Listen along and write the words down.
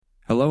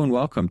Hello and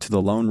welcome to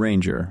The Lone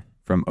Ranger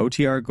from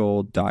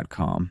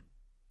OTRGold.com.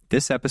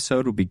 This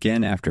episode will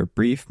begin after a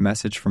brief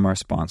message from our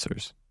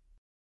sponsors.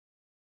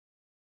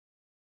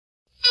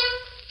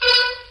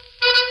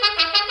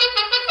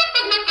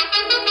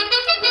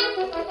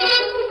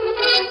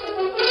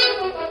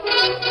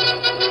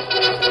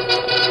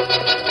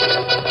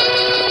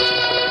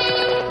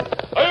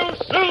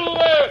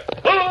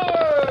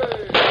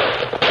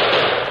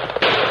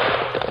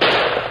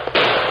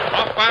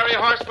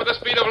 With the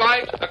speed of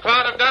light, a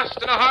cloud of dust,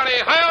 and a hearty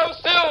 "Hi-Yo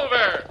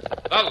Silver!"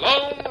 The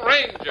Lone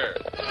Ranger.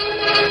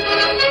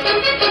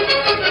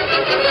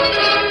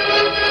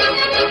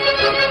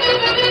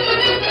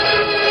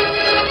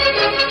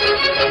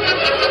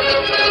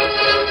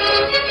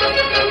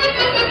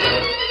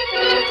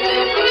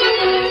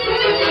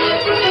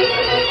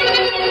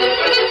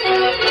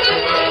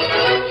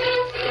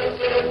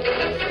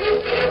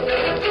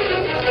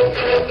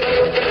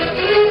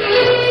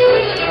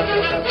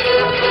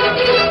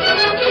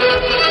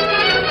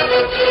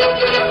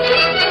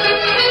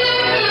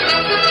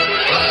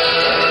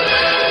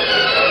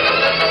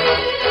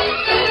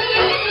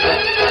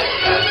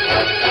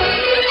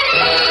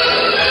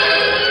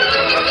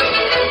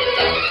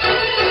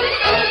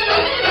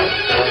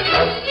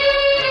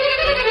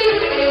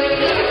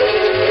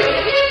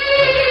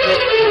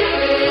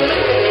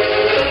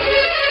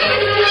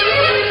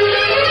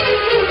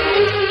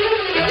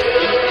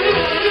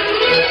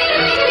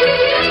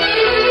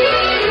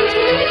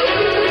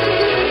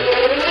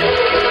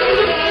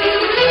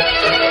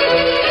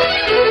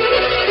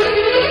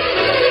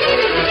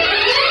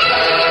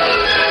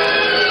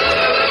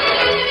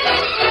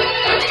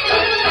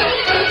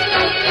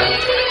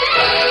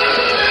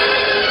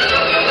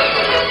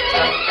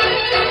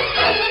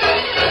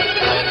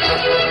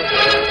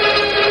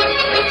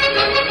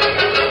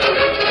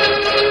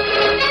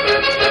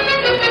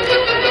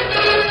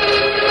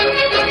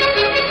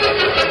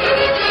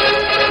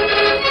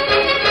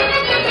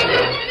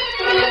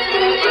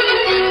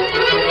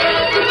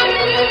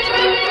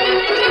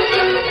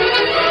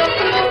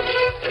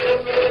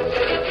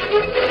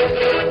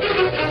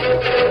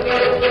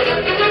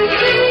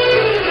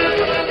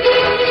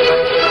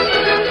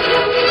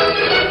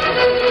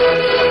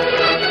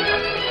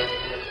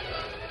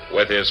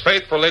 With his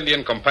faithful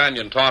Indian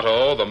companion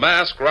Tonto, the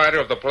masked rider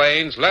of the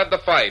plains led the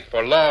fight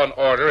for law and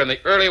order in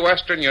the early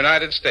western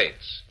United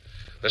States.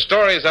 The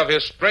stories of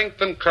his strength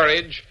and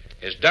courage,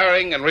 his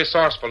daring and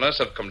resourcefulness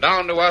have come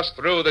down to us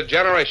through the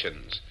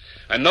generations.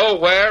 And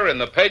nowhere in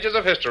the pages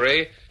of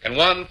history can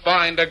one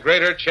find a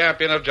greater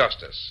champion of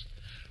justice.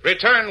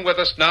 Return with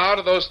us now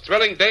to those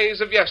thrilling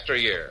days of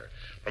yesteryear.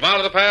 From out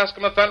of the past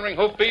come the thundering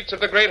hoofbeats of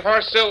the great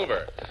horse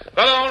Silver.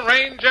 The Lone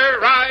Ranger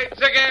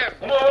rides again.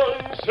 Come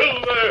on,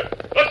 Silver!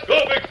 Let's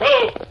go, big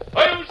fellow!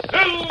 I'm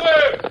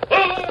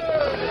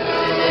Silver!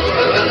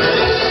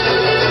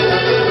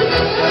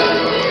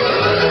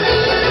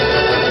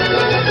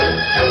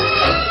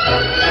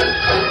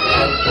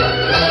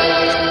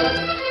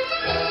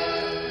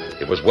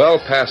 It was well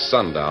past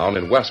sundown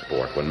in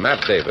Westport when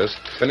Matt Davis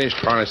finished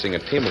harnessing a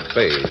team of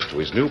bays to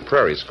his new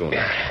prairie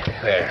schooner.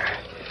 There.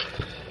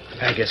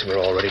 I guess we're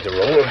all ready to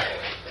roll.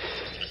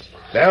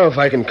 Now, if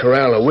I can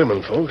corral the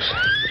women, folks.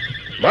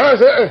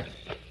 Martha!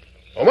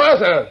 Oh,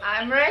 Martha!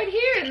 I'm right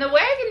here in the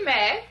wagon,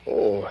 Matt.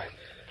 Oh,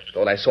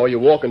 thought I saw you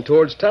walking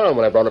towards town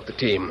when I brought up the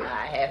team.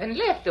 I haven't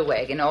left the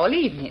wagon all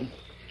evening.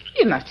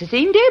 You must have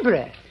seen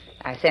Deborah.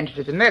 I sent her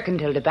to the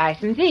mercantile to buy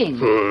some things.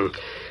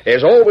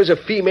 There's always a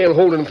female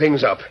holding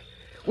things up.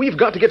 We've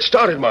got to get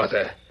started,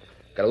 Martha.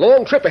 Got a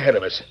long trip ahead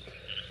of us.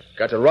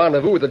 Got to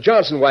rendezvous with the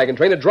Johnson wagon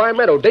train at Dry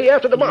Meadow day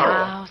after tomorrow.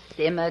 Now,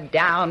 simmer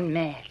down,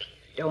 Matt.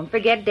 Don't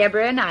forget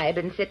Deborah and I have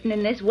been sitting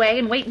in this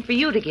wagon waiting for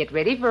you to get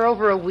ready for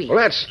over a week. Well,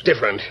 that's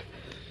different.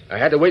 I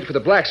had to wait for the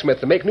blacksmith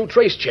to make new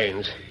trace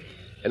chains.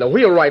 And the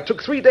wheelwright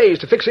took 3 days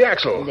to fix the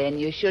axle. Then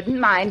you shouldn't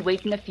mind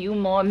waiting a few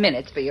more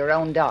minutes for your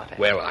own daughter.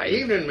 Well,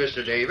 Evening,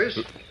 Mr. Davis.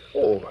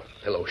 Oh,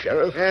 hello,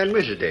 Sheriff. And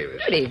Mrs.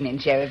 Davis. Good evening,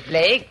 Sheriff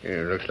Blake.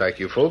 It looks like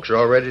you folks are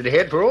all ready to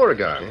head for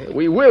Oregon.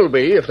 We will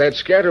be if that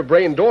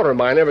scatterbrained daughter of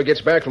mine ever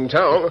gets back from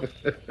town.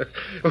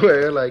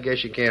 Well, I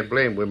guess you can't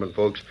blame women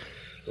folks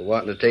for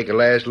wanting to take a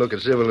last look at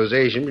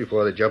civilization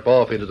before they jump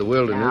off into the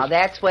wilderness. Now,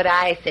 that's what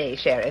I say,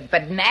 Sheriff.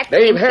 But Matt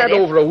They've thinks had that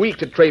if- over a week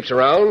to traipse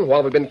around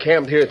while we've been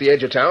camped here at the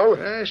edge of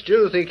town. I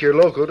still think you're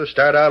local to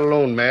start out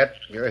alone, Matt.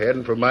 You're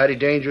heading for mighty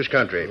dangerous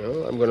country.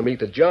 Well, I'm going to meet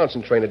the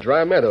Johnson train at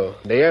Dry Meadow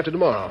day after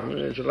tomorrow.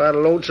 There's a lot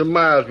of lonesome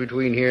miles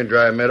between here and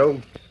Dry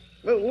Meadow.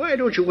 Well, why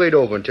don't you wait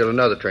over until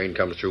another train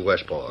comes through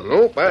Westport?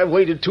 Nope, I've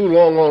waited too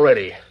long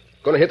already.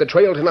 Going to hit the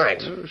trail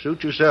tonight. Well,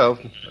 suit yourself.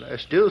 But I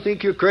still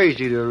think you're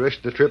crazy to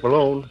risk the trip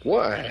alone.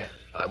 Why?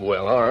 I'm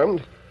well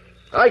armed.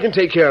 I can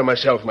take care of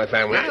myself and my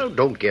family. Well,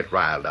 don't get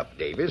riled up,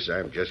 Davis.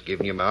 I'm just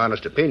giving you my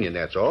honest opinion,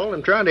 that's all.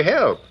 I'm trying to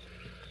help.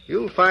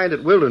 You'll find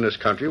that wilderness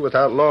country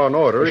without law and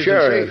order isn't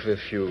Sheriff, safe.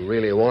 if you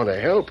really want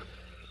to help,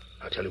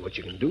 I'll tell you what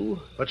you can do.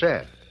 What's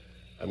that?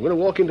 I'm going to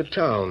walk into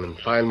town and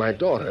find my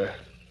daughter.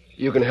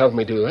 You can help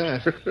me do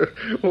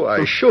that.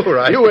 Why, sure,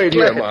 I... You wait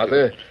here,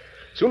 Martha.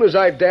 As soon as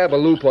I dab a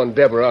loop on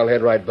Deborah, I'll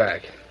head right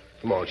back.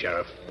 Come on,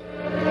 Sheriff.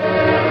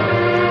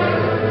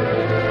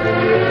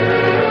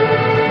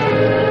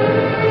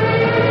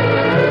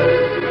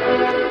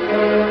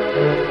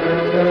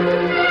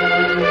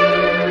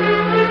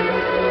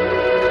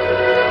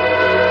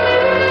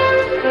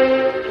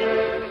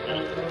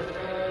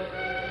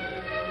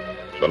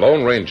 The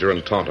Lone Ranger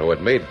and Tonto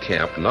had made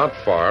camp not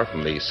far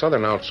from the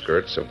southern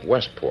outskirts of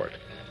Westport.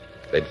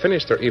 They'd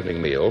finished their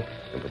evening meal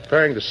and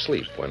preparing to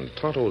sleep when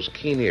Tonto's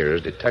keen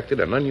ears detected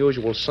an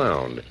unusual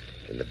sound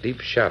in the deep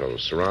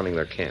shadows surrounding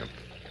their camp.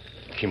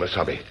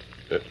 Kimasabi.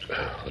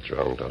 What's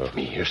wrong, Tonto?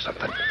 Me hear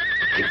something.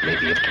 Think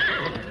maybe it...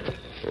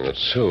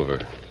 It's Silver.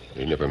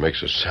 He never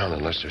makes a sound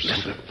unless there's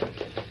something.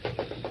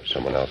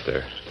 Someone out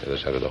there, the other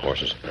side of the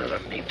horses.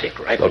 Let me take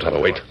rifle. No,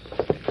 Tonto, wait.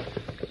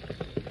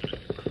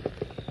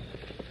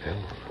 Well,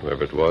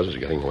 whoever it was is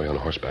getting away on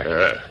horseback.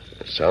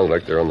 It sounds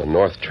like they're on the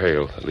north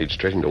trail that leads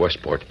straight into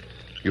Westport.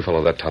 You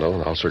follow that, Tonto,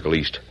 and I'll circle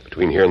east,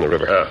 between here and the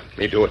river.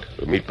 Me do it.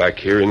 We'll meet back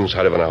here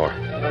inside of an hour.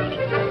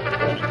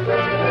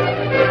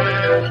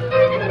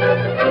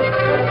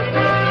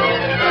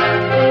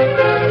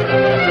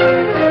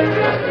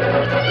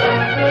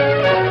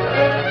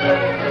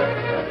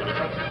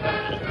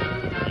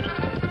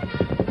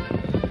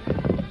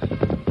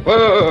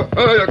 Whoa,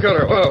 you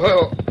killer.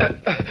 Whoa.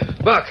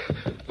 Buck,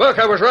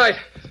 I was right.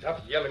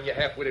 Stop yelling, you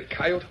half-witted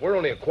coyote. We're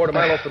only a quarter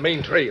mile off the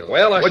main trail.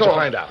 Well, What'd you saw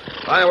find out?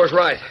 I was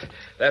right.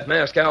 That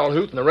masked owl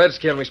hoot and the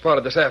redskin we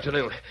spotted this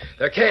afternoon.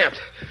 They're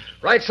camped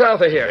right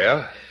south of here.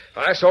 Yeah?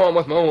 I saw them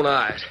with my own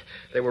eyes.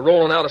 They were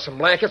rolling out of some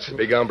blankets. And...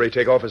 Big hombre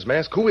take off his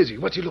mask? Who is he?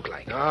 What's he look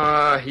like?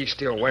 He's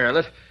still wearing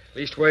it.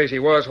 Leastways he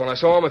was when I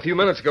saw him a few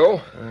minutes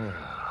ago.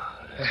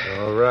 That's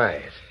all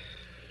right.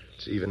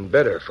 It's even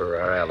better for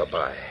our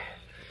alibi.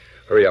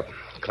 Hurry up.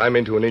 Climb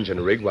into an engine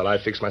rig while I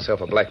fix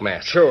myself a black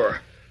mask. Sure.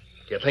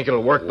 You think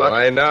it'll work, Buck?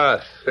 Why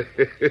not?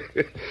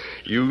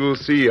 You'll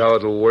see how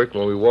it'll work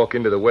when we walk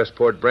into the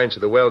Westport branch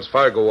of the Wells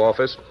Fargo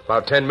office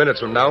about 10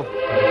 minutes from now.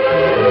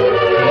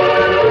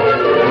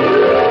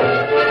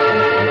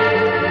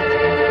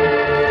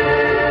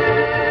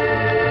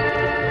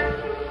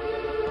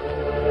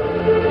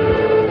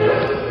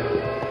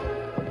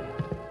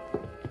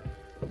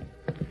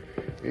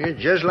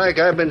 It's just like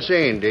I've been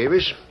saying,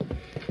 Davis.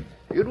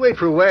 You'd wait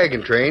for a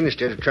wagon train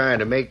instead of trying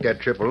to make that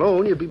trip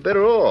alone. You'd be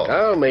better off.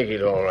 I'll make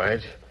it all right.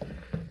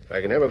 If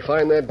I can ever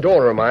find that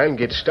daughter of mine,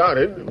 get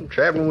started.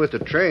 Traveling with the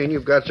train,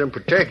 you've got some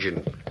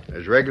protection.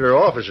 There's regular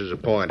officers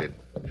appointed,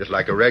 just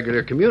like a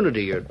regular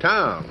community or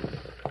town.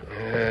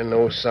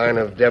 No sign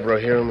of Deborah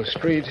here on the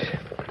street.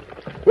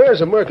 Where's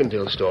the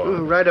mercantile store?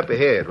 Right up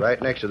ahead,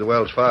 right next to the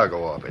Wells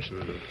Fargo office.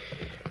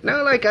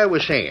 Now, like I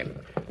was saying,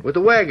 with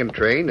the wagon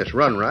train that's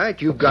run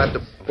right, you've got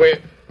the...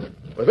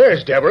 Well,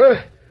 there's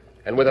Deborah.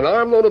 And with an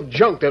armload of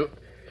junk that...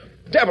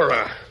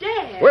 Deborah!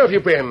 Dad! Where have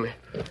you been?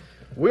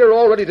 We're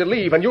all ready to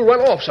leave, and you run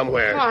off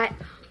somewhere. Why...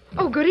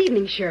 Oh, good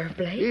evening, Sheriff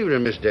Blake.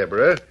 Evening, Miss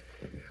Deborah.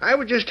 I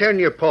was just telling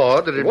your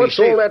pa that it'd What's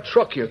be safe... all that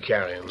truck you're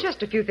carrying?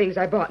 Just a few things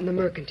I bought in the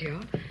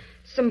mercantile.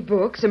 Some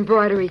books,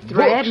 embroidery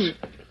thread, Books?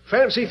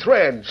 Fancy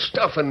thread.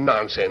 Stuff and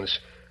nonsense.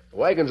 The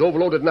wagon's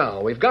overloaded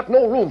now. We've got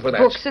no room for that.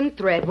 Books and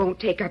thread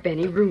won't take up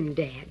any room,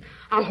 Dad.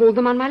 I'll hold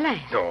them on my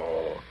lap. Oh.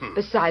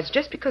 Besides,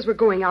 just because we're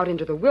going out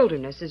into the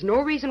wilderness is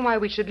no reason why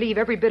we should leave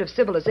every bit of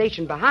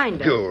civilization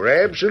behind us. You're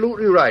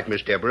absolutely right,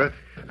 Miss Deborah.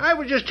 I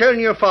was just telling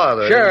your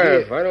father...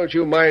 Sheriff, why don't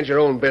you mind your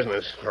own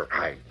business?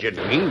 I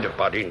didn't mean to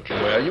butt into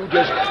you. Well, you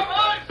just...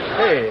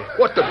 Hey,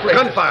 what the blink?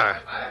 Gunfire.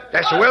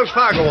 That's the Wells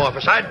Fargo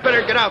office. I'd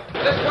better get out.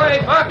 This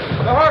way, Buck.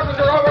 The horses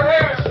are over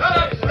here. Shut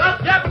up.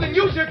 Stop yapping and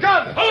use your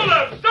gun. Hold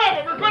up! Stop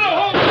him! We're going to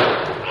hold him!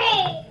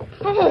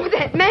 Oh,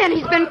 that man,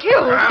 he's been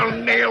killed. I'll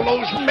nail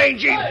those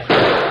mangy...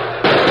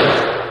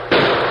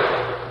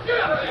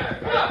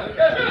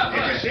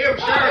 Did you see him,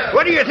 sir?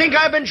 What do you think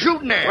I've been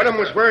shooting at? One of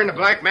them was wearing a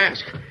black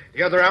mask.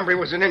 The other hombre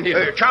was an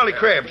Indian. Charlie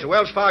Krebs, the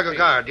Wells Fargo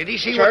guard. Did he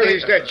see what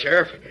Charlie's dead,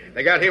 Sheriff.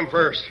 They got him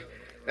first.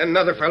 Then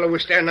another fellow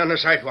was standing on the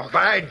sidewalk.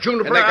 By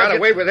Juniper, And they got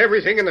away with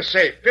everything in the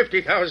safe.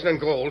 $50,000 in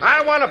gold.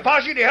 I want a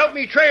posse to help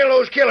me trail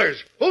those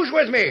killers. Who's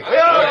with me?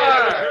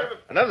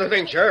 Another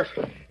thing, Sheriff.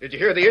 Did you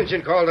hear the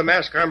engine call the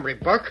masked hombre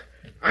Buck?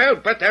 I'll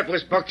bet that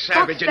was Buck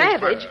Savage. Buck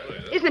Savage?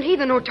 Isn't he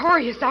the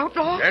notorious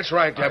outlaw? That's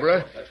right,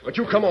 Deborah. But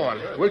you come on.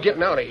 We're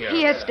getting out of here.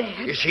 Yes,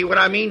 Dad. You see what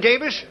I mean,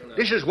 Davis?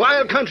 This is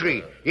wild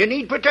country. You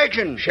need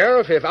protection.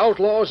 Sheriff, if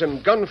outlaws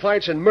and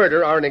gunfights and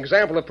murder are an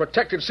example of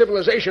protected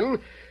civilization,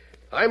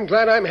 I'm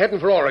glad I'm heading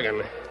for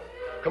Oregon.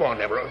 Come on,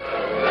 Deborah.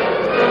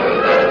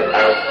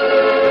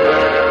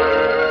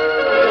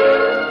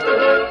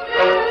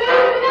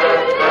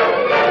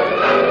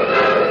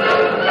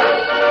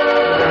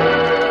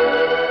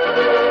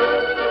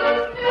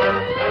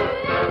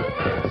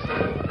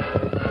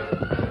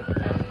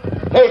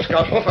 Oh,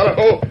 Scout. Oh, fella.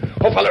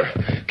 Oh, fella.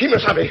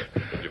 Kimasabi.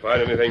 Did you find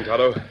anything,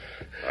 Tonto?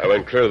 I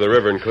went clear to the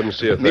river and couldn't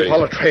see a thing. Me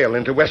follow trail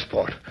into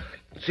Westport.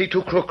 See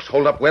two crooks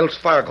hold up Wells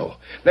Fargo.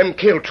 Them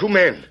kill two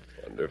men.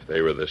 Wonder if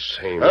they were the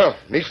same. Oh,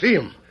 me see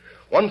 'em.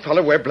 One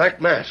fellow wear black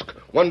mask.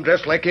 One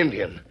dressed like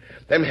Indian.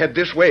 Them head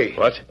this way.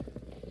 What?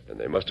 Then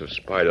they must have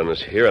spied on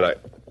us here, and I...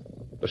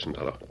 Listen,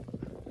 Tonto.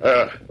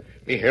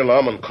 Me hear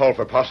lawman call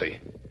for posse.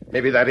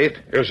 Maybe that it?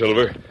 Here,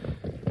 Silver.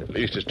 At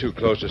least it's too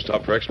close to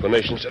stop for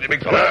explanations, steady,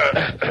 big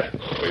fella.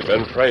 We've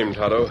been framed,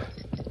 Tonto.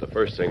 The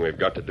first thing we've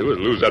got to do is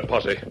lose that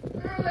posse.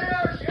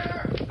 There,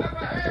 Sheriff! Up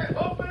ahead!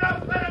 Open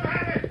up! Let him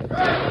have it!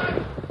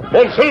 Come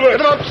on, Silver! Get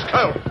him up,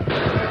 Scout!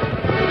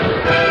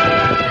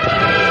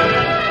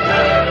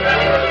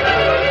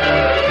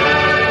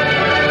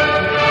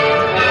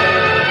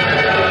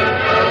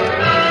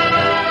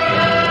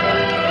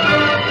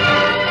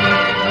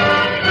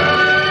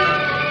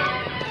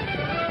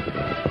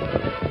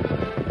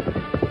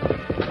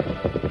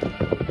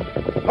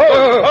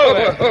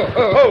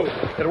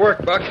 Oh. It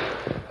worked, Buck.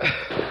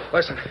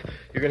 Listen,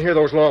 you can hear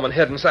those lawmen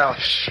heading south.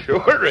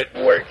 Sure it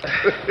worked.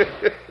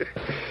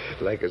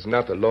 Like as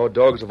not, the law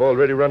dogs have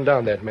already run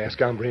down that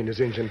masked hombre and his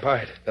Injun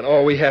pard. Then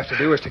all we have to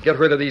do is to get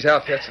rid of these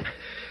outfits and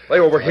lay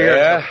over here.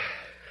 Yeah?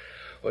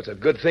 Well, it's a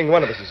good thing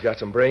one of us has got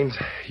some brains.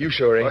 You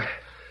sure ain't.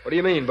 What do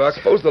you mean, Buck?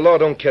 Suppose the law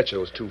don't catch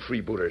those two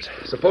freebooters.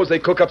 Suppose they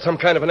cook up some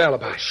kind of an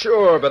alibi.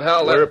 Sure, but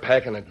how... We're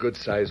packing a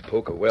good-sized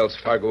poke of Wells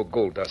Fargo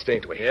gold dust,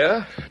 ain't we?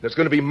 Yeah? And it's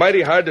going to be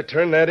mighty hard to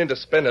turn that into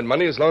spending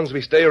money as long as we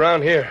stay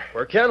around here.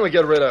 Where can we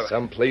get rid of it?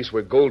 Some place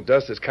where gold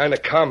dust is kind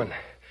of common.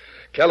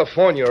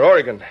 California or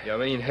Oregon. You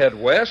mean head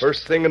west?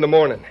 First thing in the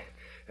morning.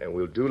 And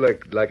we'll do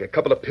like a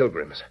couple of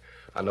pilgrims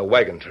on the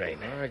wagon train.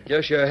 I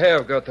guess you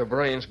have got the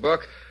brains,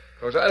 Buck,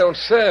 because I don't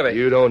savvy.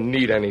 You don't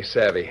need any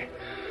savvy.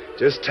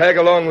 Just tag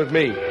along with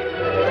me.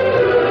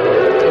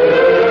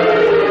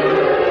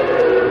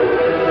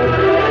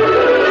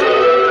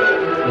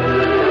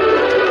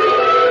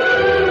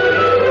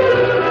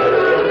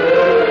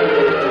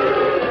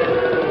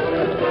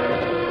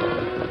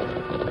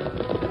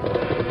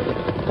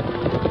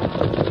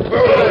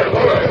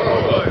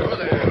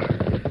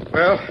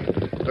 Well,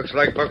 looks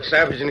like Buck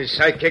Savage and his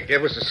sidekick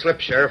gave us a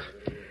slip, Sheriff.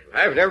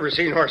 I've never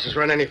seen horses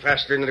run any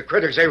faster than the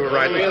critters they were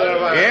riding.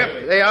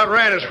 Yep, they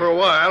outran us for a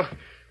while.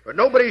 But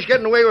nobody's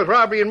getting away with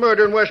robbery and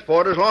murder in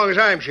Westport as long as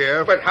I'm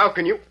sheriff. But how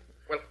can you...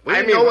 Well,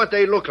 we know what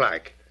they look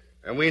like.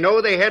 And we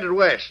know they headed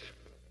west.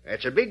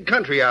 It's a big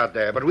country out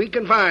there, but we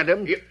can find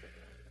them.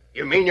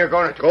 You mean you're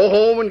going to... Go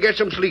home and get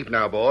some sleep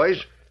now,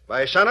 boys.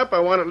 By sunup, I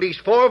want at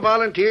least 4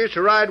 volunteers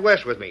to ride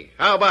west with me.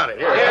 How about it?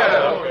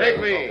 Yeah,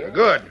 take me.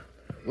 Good.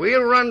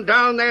 We'll run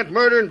down that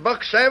murdering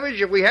Buck Savage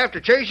if we have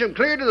to chase him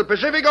clear to the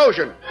Pacific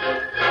Ocean.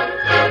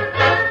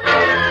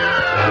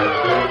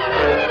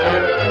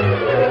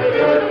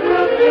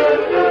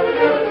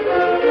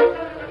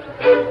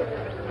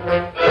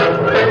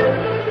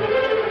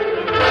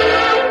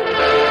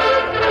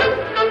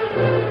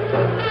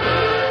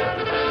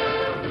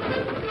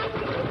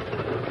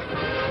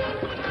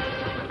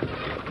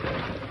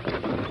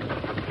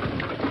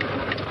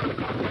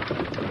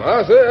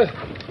 Martha?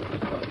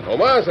 Oh,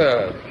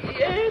 Martha.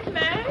 Yes,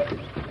 Mac?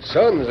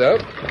 Sun's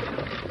up.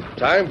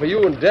 Time for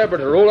you and Deborah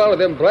to roll out of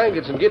them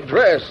blankets and get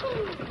dressed.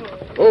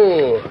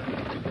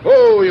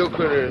 Oh, you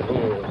critters.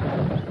 Oh.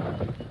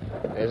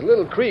 There's a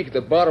little creek at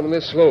the bottom of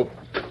this slope.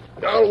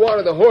 I'll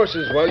water the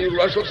horses while you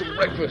rustle some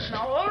breakfast.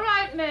 All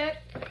right, Mac.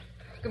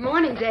 Good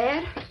morning,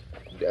 Dad.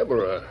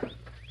 Deborah,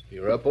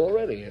 you're up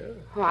already, huh?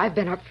 Oh, I've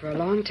been up for a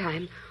long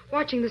time,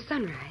 watching the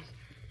sunrise.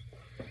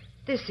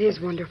 This is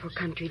wonderful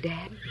country,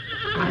 Dad.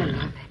 I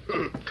love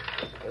it.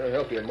 I'll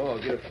help your Ma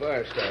get a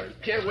fire started.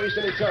 Can't waste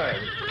any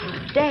time.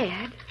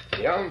 Dad,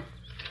 Yeah?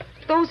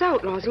 those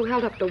outlaws who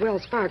held up the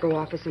Wells Fargo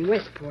office in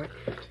Westport,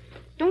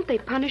 don't they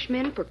punish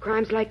men for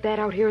crimes like that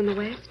out here in the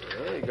West?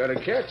 Well, you gotta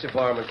catch the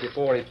varmint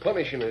before any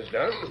punishing is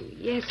done.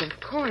 Yes, of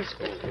course,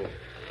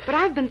 but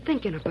I've been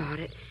thinking about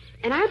it,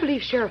 and I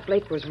believe Sheriff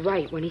Blake was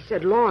right when he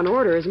said law and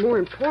order is more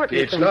important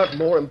It's than... not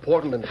more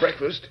important than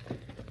breakfast.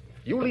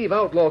 You leave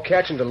outlaw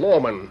catching to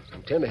lawmen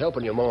and tend to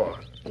helping your Ma.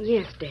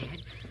 Yes,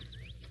 Dad.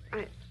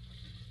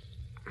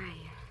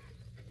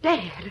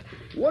 Dad.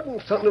 What in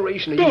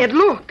thunderation are you... Dad,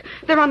 look.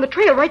 They're on the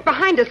trail right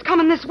behind us,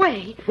 coming this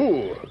way.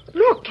 Who?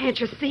 Look, can't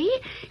you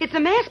see? It's a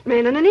masked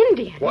man and an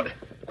Indian. What?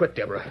 Quick,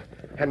 Deborah.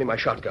 Hand me my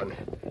shotgun.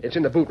 It's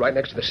in the boot right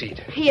next to the seat.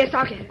 Yes,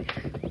 I'll get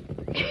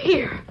it.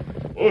 Here.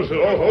 Oh,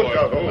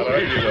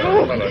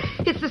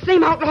 It's the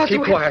same outlaws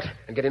Keep who... quiet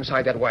and get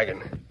inside that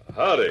wagon.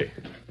 Howdy.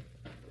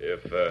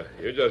 If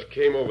you just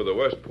came over the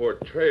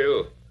Westport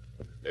Trail,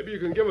 maybe you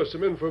can give us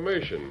some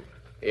information.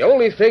 The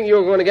only thing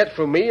you're going to get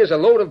from me is a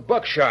load of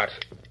buckshot.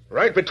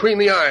 Right between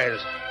the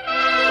eyes.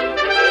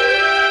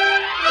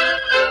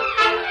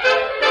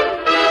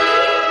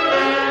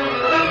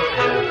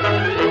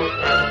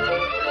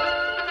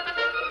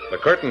 The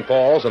curtain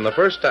falls on the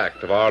first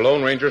act of our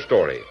Lone Ranger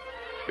story.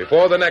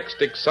 Before the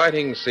next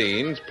exciting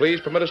scenes,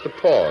 please permit us to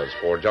pause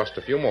for just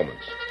a few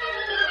moments.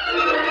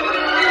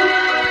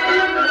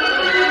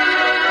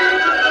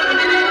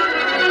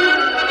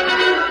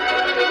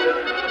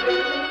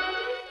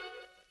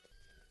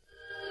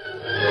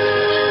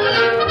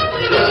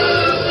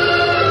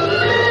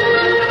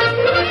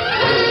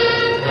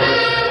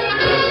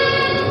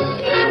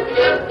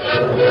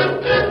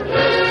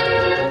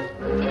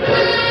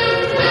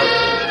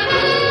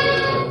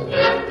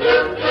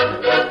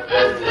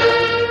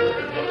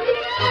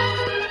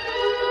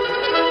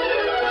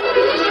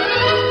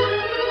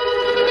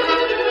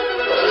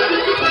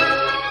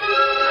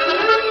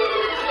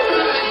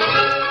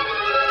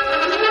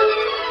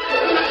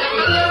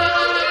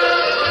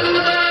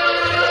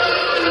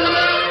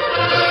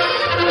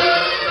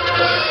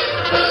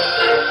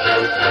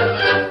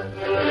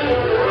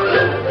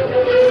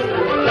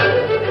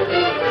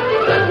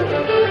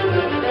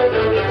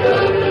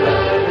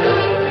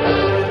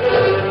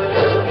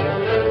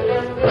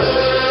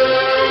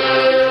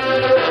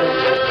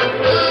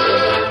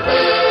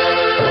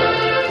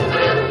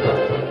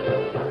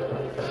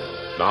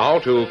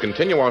 to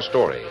continue our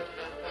story.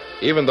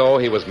 Even though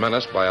he was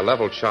menaced by a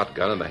leveled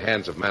shotgun in the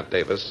hands of Matt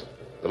Davis,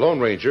 the Lone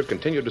Ranger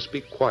continued to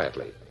speak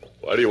quietly.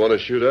 Why do you want to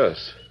shoot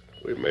us?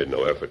 We've made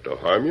no effort to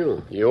harm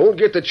you. You won't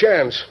get the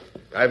chance.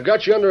 I've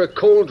got you under a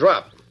cold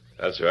drop.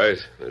 That's right.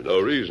 There's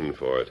no reason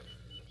for it.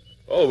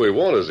 All we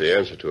want is the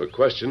answer to a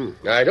question.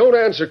 I don't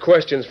answer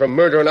questions from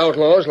murdering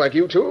outlaws like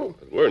you two.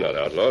 But we're not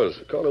outlaws.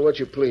 Call it what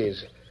you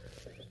please.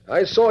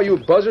 I saw you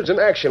buzzards in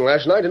action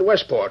last night in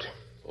Westport.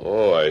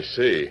 Oh, I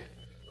see.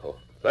 Oh,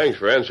 thanks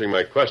for answering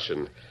my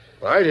question.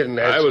 I didn't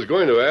answer. I was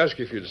going to ask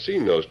if you'd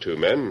seen those two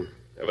men.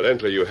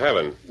 Evidently you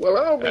haven't. Well,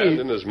 I'll be... And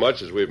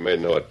inasmuch as we've made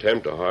no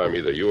attempt to harm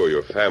either you or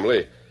your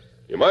family,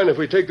 you mind if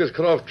we take this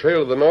cut-off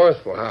trail to the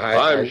north? Well,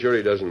 I'm sure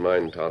he doesn't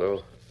mind,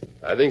 Tonto.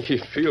 I think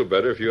he'd feel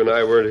better if you and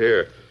I weren't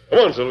here. Come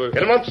on, Silver.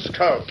 Get him up,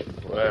 Scout.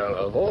 Well,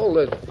 of all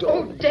the...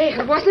 Oh,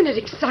 Dad, wasn't it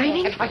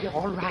exciting? Are you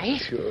all right?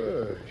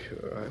 Sure,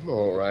 I'm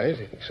all right.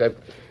 Except...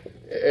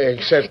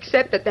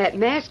 Except that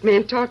masked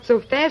man talked so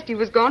fast he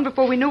was gone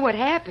before we knew what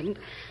happened.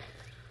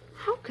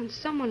 How can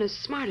someone as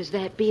smart as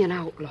that be an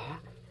outlaw?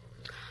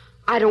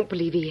 I don't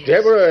believe he is.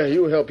 Deborah,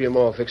 you help your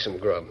ma fix some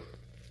grub.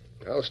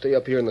 I'll stay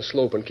up here in the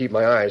slope and keep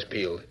my eyes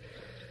peeled.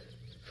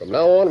 From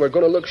now on, we're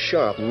going to look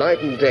sharp night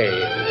and day.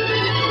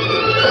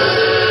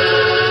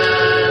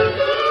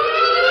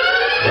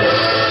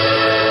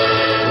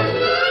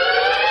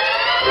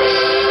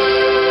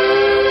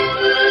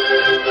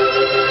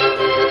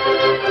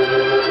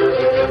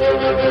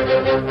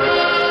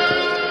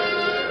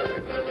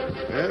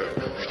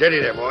 Steady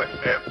there, boy.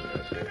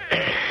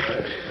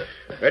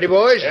 Ready,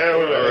 boys? Yeah,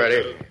 we're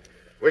ready.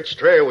 Which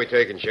trail we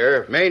taking,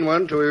 Sheriff? Main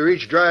one till we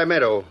reach Dry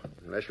Meadow,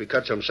 unless we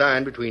cut some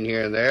sign between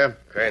here and there.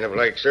 Kind of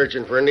like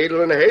searching for a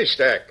needle in a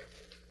haystack.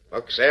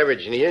 Buck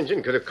Savage and the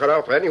Injun could have cut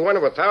off any one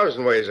of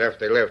 1,000 ways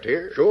after they left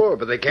here. Sure,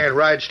 but they can't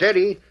ride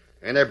steady,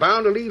 and they're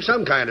bound to leave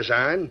some kind of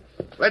sign.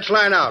 Let's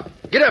line out.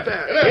 Get up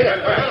there. Get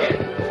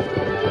up.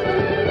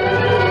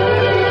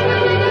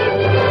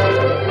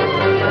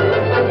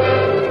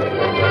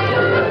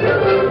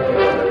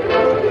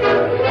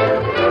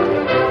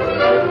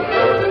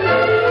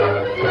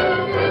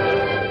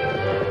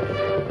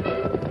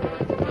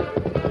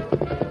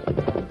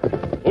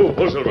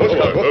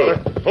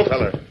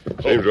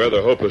 Seems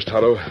rather hopeless,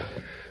 Tonto.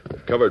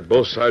 We've covered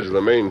both sides of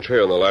the main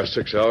trail in the last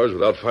 6 hours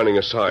without finding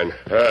a sign.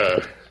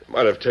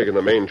 Might have taken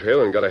the main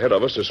trail and got ahead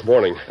of us this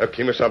morning.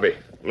 Kimasabi,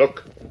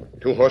 look.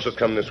 2 horses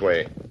come this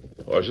way.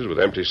 Horses with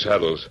empty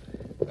saddles.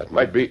 That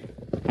might be...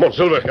 Come on,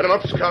 Silver. Get him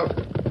up, Scout.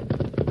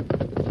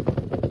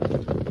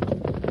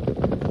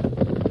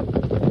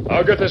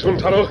 I'll get this one,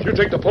 Tonto. You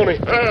take the pony.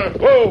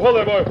 Whoa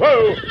there, boy.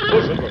 Whoa.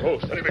 Whoa, Silver. Whoa,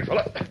 steady, big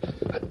fella.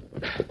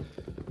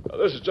 Now,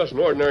 this is just an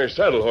ordinary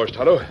saddle horse,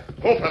 Tonto.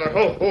 Oh, fella.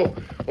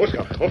 Oh,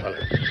 Scout. Oh,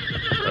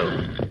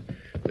 fella.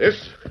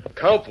 This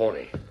cow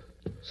pony.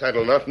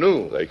 Saddle not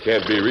new. They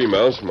can't be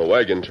remounts from a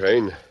wagon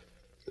train.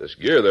 This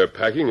gear they're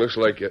packing looks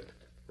like it.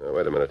 Now,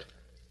 wait a minute.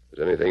 If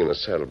there's anything in the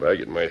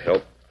saddlebag, it might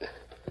help.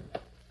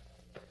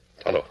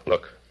 Tonto,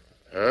 look.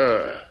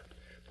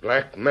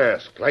 Black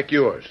mask, like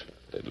yours.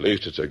 At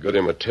least it's a good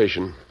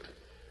imitation.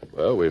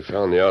 Well, we've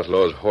found the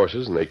outlaws'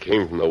 horses, and they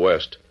came from the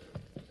west.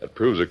 That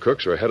proves the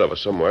crooks are ahead of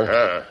us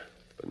somewhere.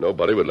 But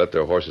nobody would let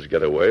their horses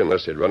get away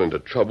unless they'd run into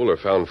trouble or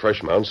found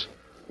fresh mounts.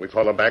 We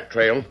follow back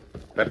trail.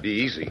 That'd be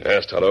easy.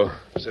 Yes, Tonto.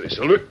 Steady,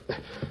 Silver.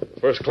 The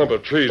first clump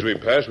of trees we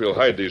pass, we'll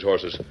hide these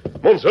horses.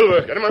 Come on,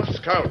 Silver. Get him up,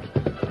 Scout.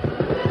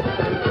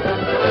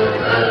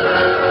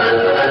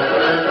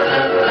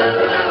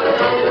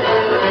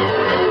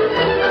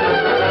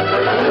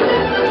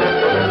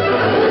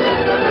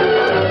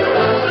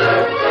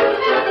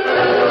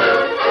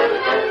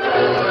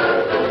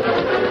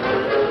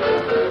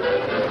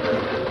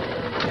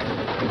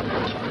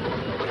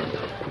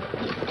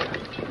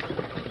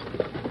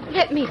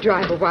 Let me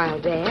drive a while,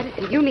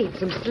 Dad. You need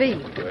some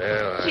sleep.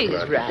 Well, She's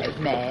right,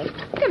 Mag.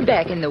 Come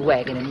back in the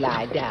wagon and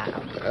lie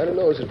down. I don't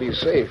know as it'd be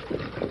safe.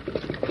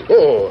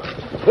 Oh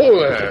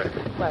there.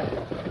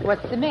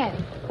 What's the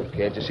matter?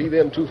 Can't you see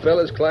them 2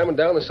 fellas climbing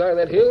down the side of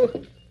that hill?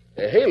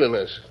 They're hailing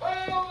us.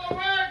 Oh, the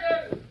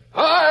wagon!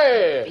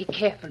 Hi! Be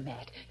careful,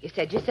 Matt. You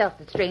said yourself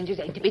that strangers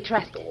ain't to be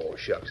trusted. Oh,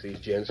 shucks, these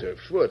gents are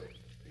afoot.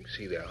 You can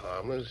see they're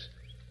harmless.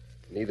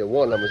 Neither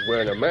one of them is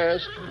wearing a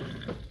mask.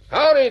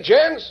 Howdy,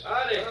 gents.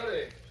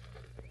 Howdy.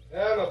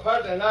 Yeah, my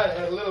partner and I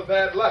had a little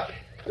bad luck.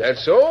 That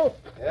so?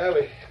 Yeah,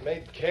 we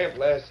made camp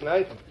last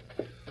night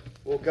and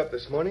woke up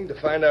this morning to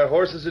find our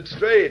horses had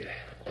strayed.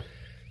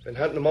 Been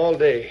hunting them all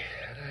day.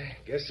 And I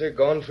guess they're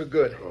gone for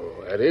good.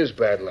 Oh, that is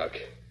bad luck.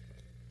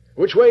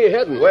 Which way you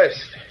heading?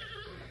 West.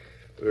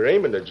 We were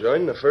aiming to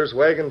join the first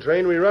wagon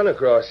train we run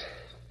across.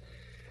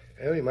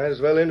 Well, we might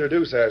as well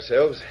introduce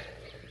ourselves.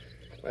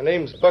 My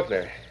name's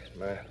Buckner.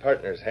 My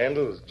partner's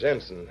handle is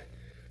Jensen.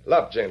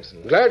 Lop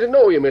Jensen. Glad to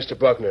know you, Mr.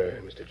 Buckner,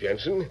 Mr.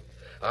 Jensen.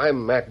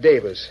 I'm Matt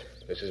Davis.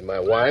 This is my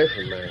wife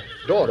and my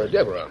daughter,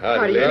 Deborah.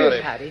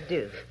 Howdy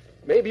do.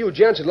 Maybe you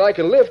gents would like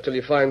a lift till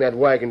you find that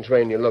wagon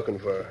train you're looking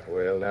for.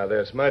 Well, now,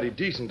 that's mighty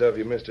decent of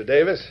you, Mr.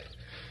 Davis.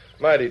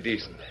 Mighty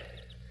decent.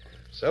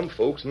 Some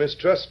folks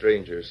mistrust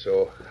strangers,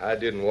 so I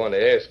didn't want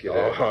to ask you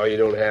that. Oh, you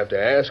don't have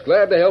to ask.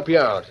 Glad to help you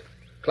out.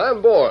 Climb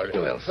aboard.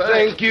 Well,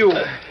 thank you.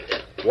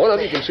 One of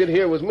you can sit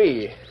here with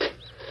me.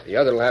 The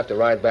other will have to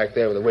ride back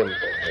there with the wind.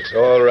 That's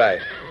all right.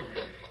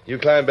 You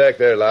climb back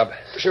there, Lob.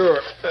 Sure.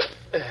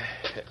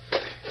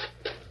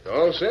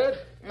 All set?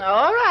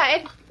 All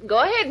right. Go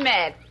ahead,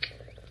 Matt.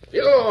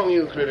 Get along,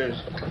 you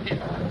critters.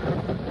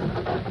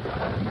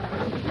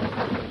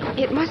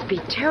 It must be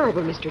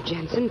terrible, Mr.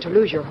 Jensen, to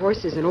lose your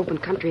horses in open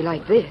country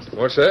like this.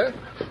 What's that?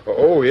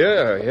 Oh,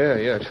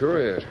 yeah, sure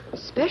is.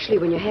 Especially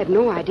when you had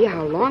no idea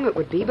how long it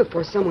would be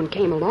before someone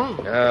came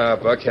along.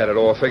 Buck had it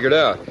all figured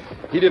out.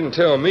 He didn't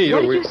tell me.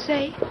 What did you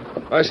say?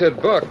 I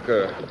said Buck,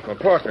 my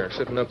partner,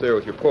 sitting up there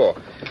with your paw.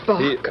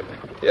 Buck?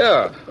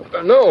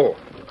 No.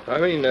 I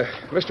mean,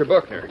 Mr.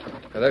 Buckner.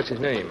 That's his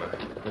name,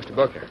 Mr.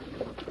 Buckner.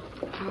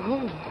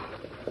 Oh.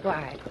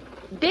 Why,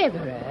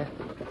 Deborah,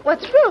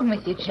 what's wrong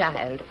with you,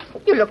 child?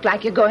 You look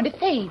like you're going to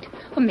faint.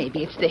 Or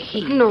maybe it's the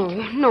heat. No,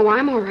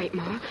 I'm all right,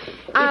 Ma.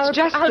 I'll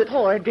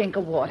pour a drink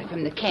of water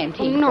from the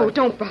canteen. Oh, no,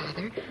 don't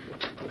bother.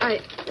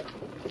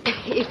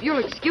 If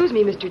you'll excuse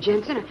me, Mr.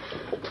 Jensen,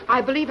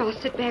 I believe I'll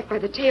sit back by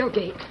the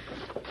tailgate.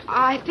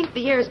 I think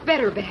the air's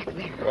better back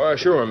there. Why,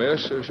 sure,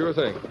 miss. Sure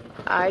thing.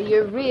 Are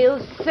you real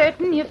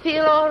certain you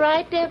feel all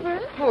right,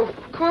 Deborah? Oh,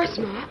 of course,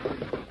 Ma.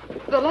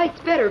 The light's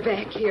better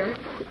back here.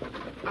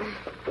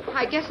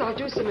 I guess I'll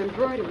do some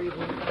embroidery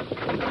work.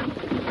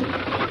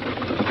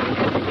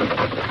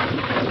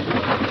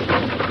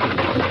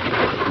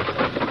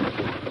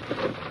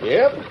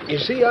 Yep. You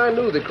see, I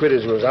knew the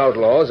critters was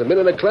outlaws the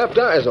minute I clapped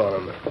eyes on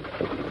them.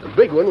 The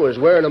big one was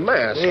wearing a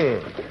mask.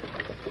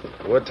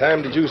 What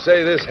time did you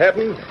say this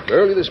happened?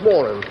 Early this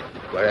morning,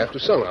 right after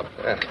sunup.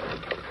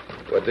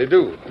 What'd they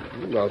do?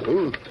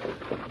 Nothing.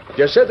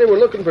 Just said they were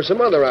looking for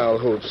some other owl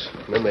hoots.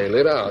 Then they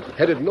lit out,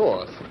 headed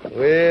north.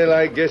 Well,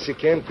 I guess you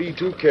can't be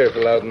too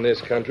careful out in this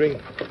country.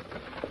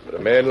 But a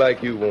man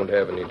like you won't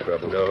have any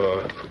trouble.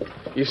 No.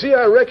 You see,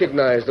 I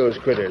recognized those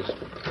critters.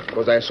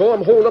 Because I saw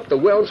them hold up the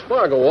Wells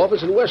Fargo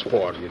office in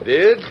Westport. You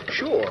did?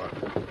 Sure.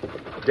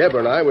 Deborah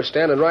and I were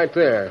standing right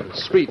there in the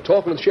street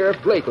talking with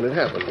Sheriff Blake when it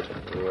happened.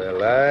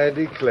 Well, I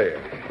declare.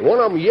 One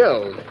of them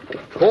yelled,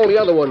 called the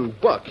other one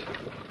Buck.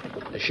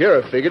 The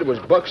sheriff figured it was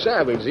Buck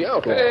Savage, the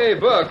outlaw. Hey,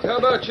 Buck, how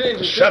about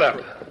changing... Shut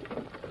up.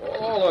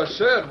 All I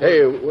said was...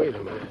 Hey, wait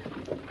a minute.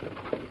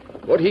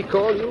 What'd he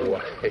call you?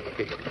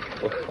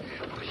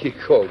 He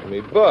called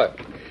me Buck.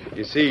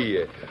 You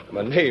see,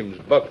 my name's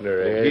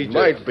Buckner, and it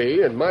might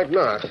be, and might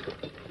not.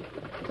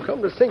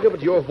 Come to think of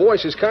it, your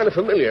voice is kind of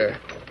familiar.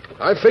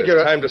 I figure...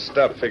 It's time to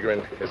stop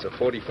figuring. There's a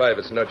 45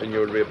 that's nudging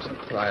your ribs.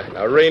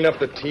 Now rein up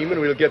the team, and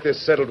we'll get this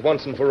settled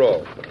once and for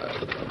all.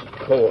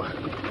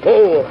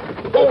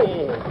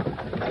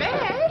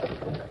 Matt,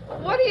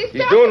 what are you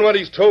He's doing what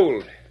he's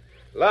told.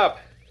 Lop,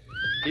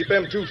 keep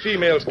them two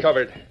females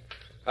covered.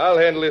 I'll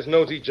handle this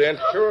nosy gent.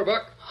 Sure,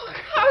 Buck.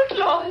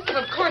 Outlaws?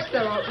 Of course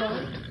they're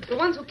outlaws. The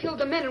ones who killed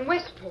the men in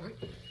Westport.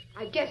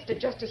 I guessed it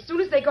just as soon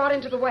as they got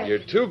into the wagon. You're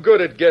too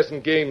good at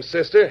guessing games,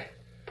 sister.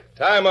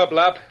 Tie 'em up,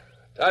 Lop.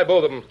 Tie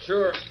both of them.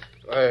 Sure.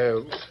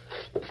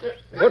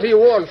 What do you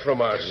want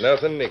from us?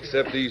 Nothing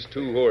except these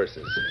two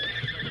horses.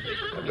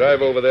 Now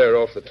drive over there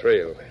off the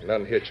trail and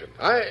unhitch them.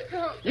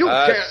 You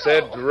I can't...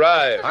 said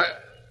drive.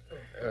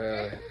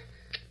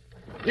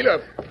 Get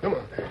up. Come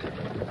on.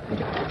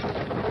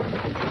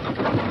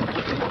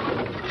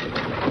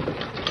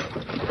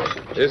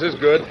 This is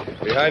good.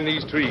 Behind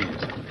these trees.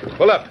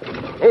 Pull up.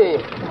 Oh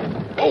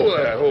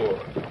there.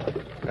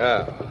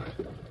 Now,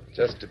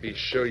 just to be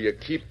sure you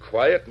keep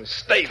quiet and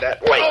stay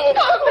that way.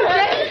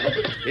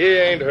 He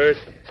ain't hurt.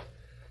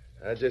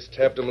 I just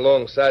tapped him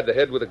alongside the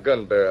head with a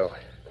gun barrel.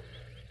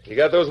 You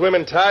got those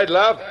women tied,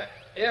 Lop?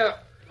 Yeah,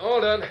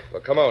 all done.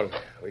 Well, come on.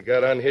 We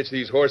got to unhitch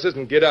these horses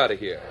and get out of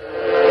here.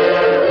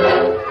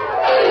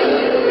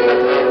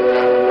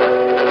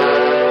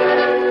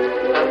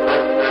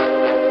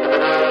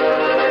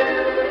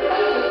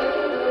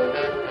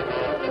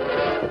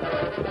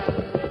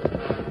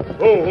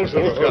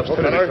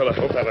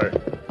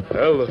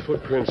 Well, the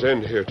footprints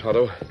end here,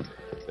 Tonto.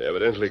 They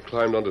evidently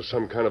climbed onto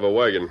some kind of a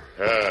wagon.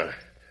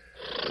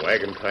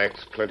 Wagon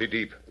tracks plenty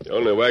deep. The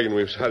only wagon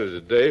we've sighted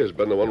today has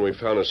been the one we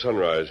found at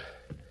sunrise.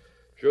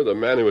 Sure, the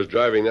man who was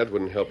driving that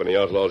wouldn't help any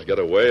outlaws get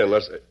away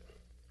unless they...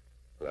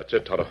 That's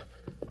it, Tonto.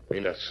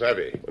 Mina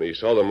savvy. When he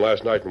saw them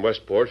last night in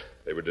Westport,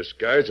 they were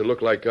disguised to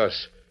look like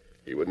us.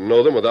 He wouldn't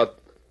know them without...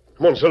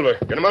 Come on, Silver.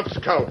 Get him up,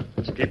 Scout.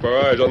 Let's keep our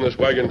eyes on this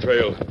wagon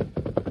trail.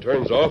 If it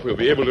turns off, we'll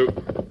be able to...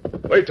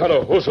 Wait,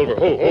 Tonto. Ho, Silver.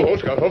 Ho,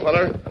 Scout. Ho,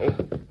 feller.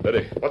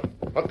 Steady.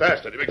 What that,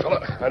 steady, big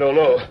fella? I don't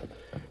know.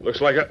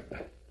 Looks like it's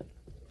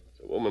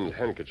a woman's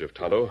handkerchief,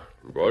 Tonto,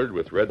 embroidered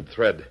with red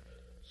thread.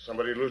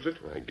 Somebody lose it?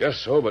 I guess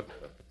so, but...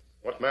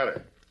 What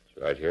matter?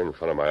 It's right here in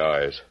front of my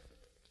eyes.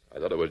 I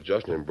thought it was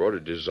just an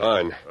embroidered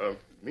design.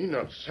 Me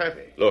not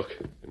savvy. Look,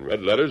 in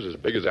red letters as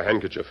big as a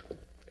handkerchief.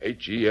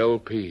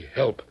 H-E-L-P.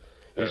 Help.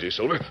 Easy,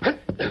 Silver.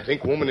 You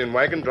think woman in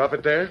wagon drop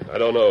it there? I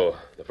don't know.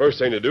 The first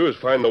thing to do is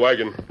find the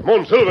wagon. Come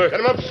on, Silver. Get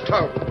him up,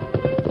 Scout.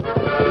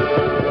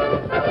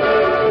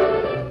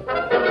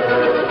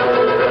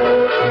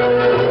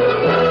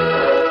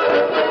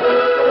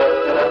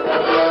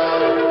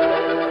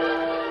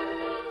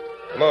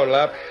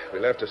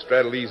 We'll have to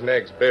straddle these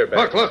nags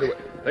bareback. Buck, look.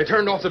 They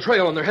turned off the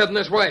trail and they're heading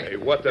this way. Hey,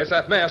 what the... It's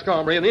that masked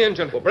hombre in the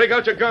engine. Well, break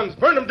out your guns.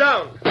 Burn them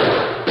down.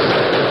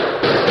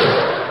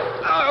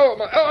 Ow,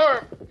 my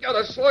arm. Got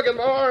a slug in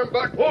my arm,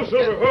 Buck. Whoa,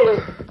 Silver, whoa.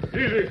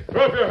 Easy.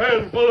 Drop your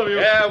hands, both of you.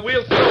 Yeah,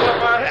 we'll throw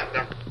up our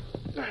head.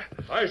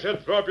 I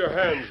said drop your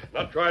hands,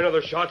 not try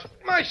another shot.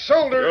 My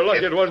shoulder. You're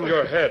lucky it wasn't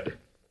your head.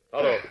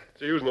 Otto,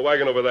 see who's in the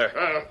wagon over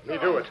there. Me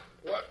do it.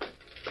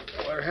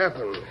 What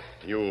happened?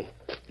 You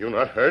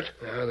not hurt?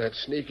 That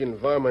sneaking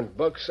varmint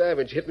Buck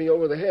Savage hit me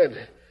over the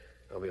head.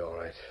 I'll be all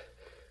right.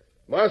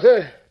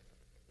 Martha?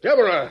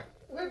 Deborah?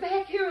 We're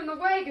back here in the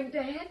wagon,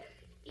 Dad.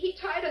 He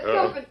tied us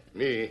up and...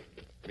 Me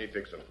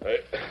fix him. Hey,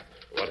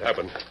 what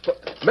happened?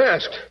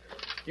 Masked.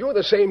 You're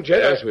the same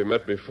gent. Yes, we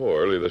met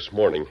before, early this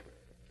morning.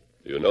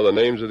 Do you know the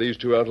names of these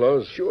two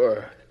outlaws?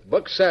 Sure.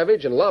 Buck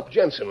Savage and Lop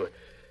Jensen.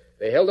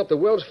 They held up the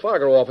Wells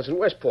Fargo office in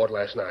Westport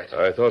last night.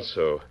 I thought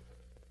so.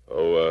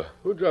 Oh,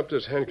 who dropped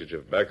his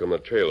handkerchief back on the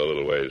trail a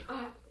little ways?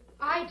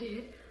 I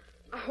did.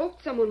 I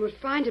hoped someone would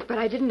find it, but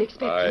I didn't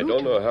expect I you don't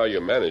to. know how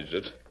you managed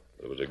it.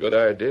 It was a good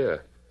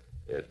idea.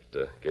 It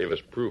gave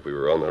us proof we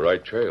were on the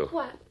right trail.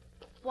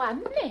 Why,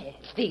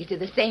 miss, these are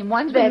the same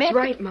ones we met. That's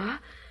right, Ma.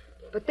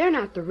 But they're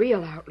not the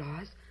real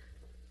outlaws.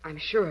 I'm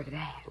sure of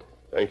that.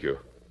 Thank you.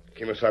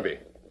 Kimasabi.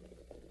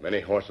 Many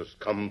horses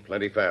come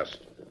plenty fast.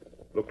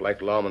 Look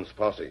like Lawman's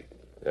posse.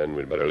 Then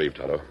we'd better leave,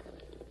 Tonto.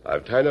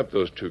 I've tied up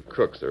those two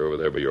crooks. They're over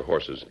there by your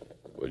horses.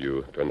 Will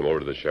you turn them over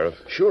to the sheriff?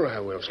 Sure I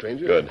will,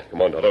 stranger. Good.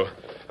 Come on, Tonto.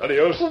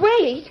 Adios.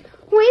 Wait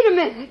a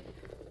minute.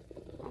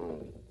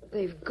 Oh,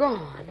 they've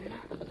gone.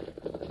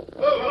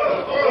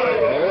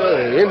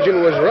 The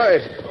engine was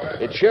right.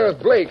 It's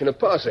Sheriff Blake and a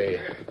posse.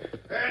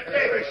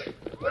 Davis,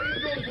 what are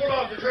you doing pull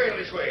off the trail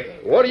this way?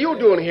 What are you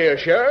doing here,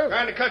 Sheriff?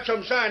 Trying to cut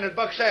some sign at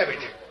Buck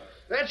Savage.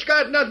 That's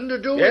got nothing to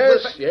do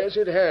Yes, with... yes,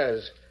 it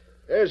has.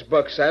 There's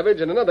Buck Savage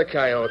and another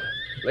coyote.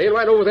 Laying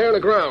right over there on the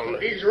ground.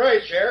 He's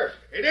right, Sheriff.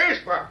 It is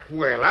Buck.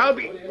 Well, I'll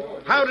be...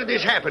 How did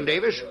this happen,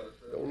 Davis?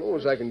 Don't know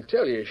as I can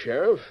tell you,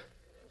 Sheriff.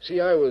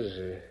 See, I was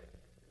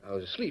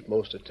asleep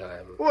most of the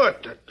time.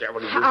 What the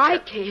devil is I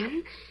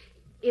can.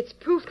 It's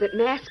proof that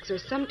masks are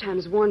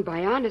sometimes worn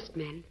by honest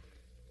men,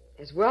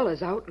 as well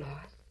as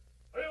outlaws.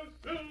 Hail,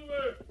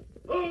 Silver!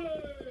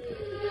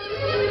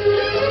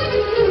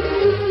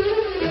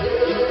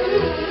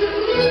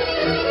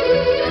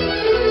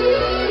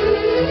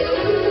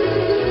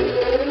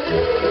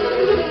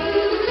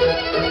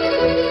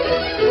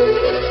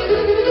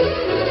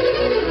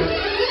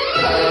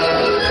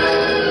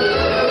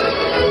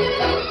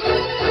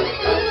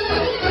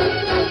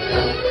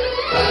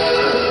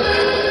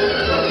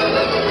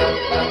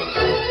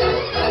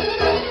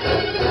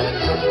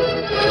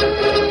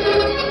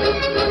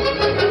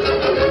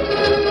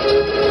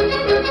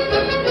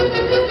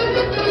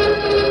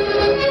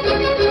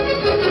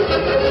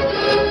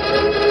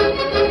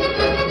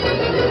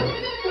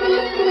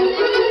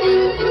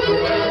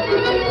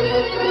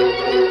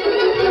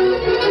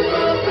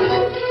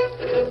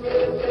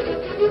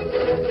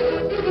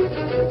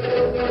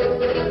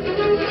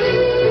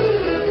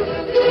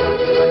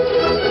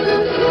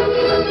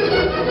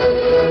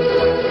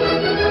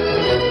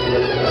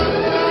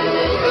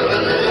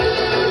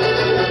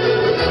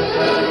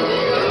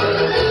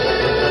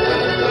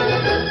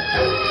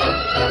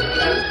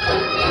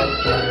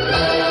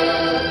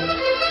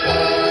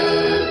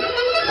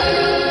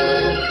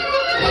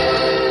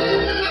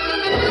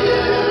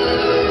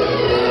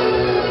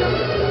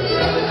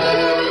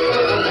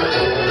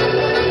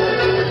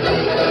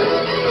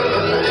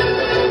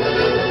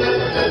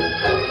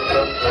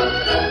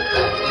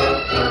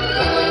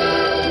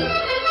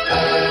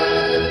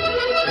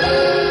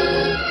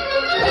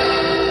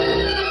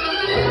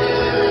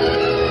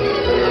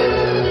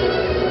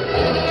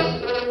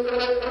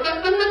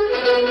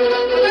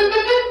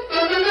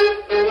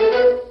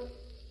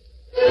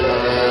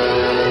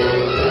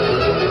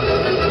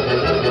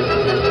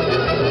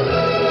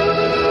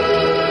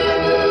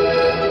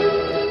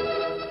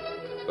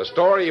 The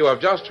story you have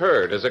just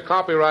heard is a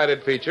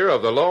copyrighted feature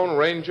of the Lone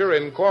Ranger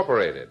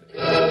Incorporated.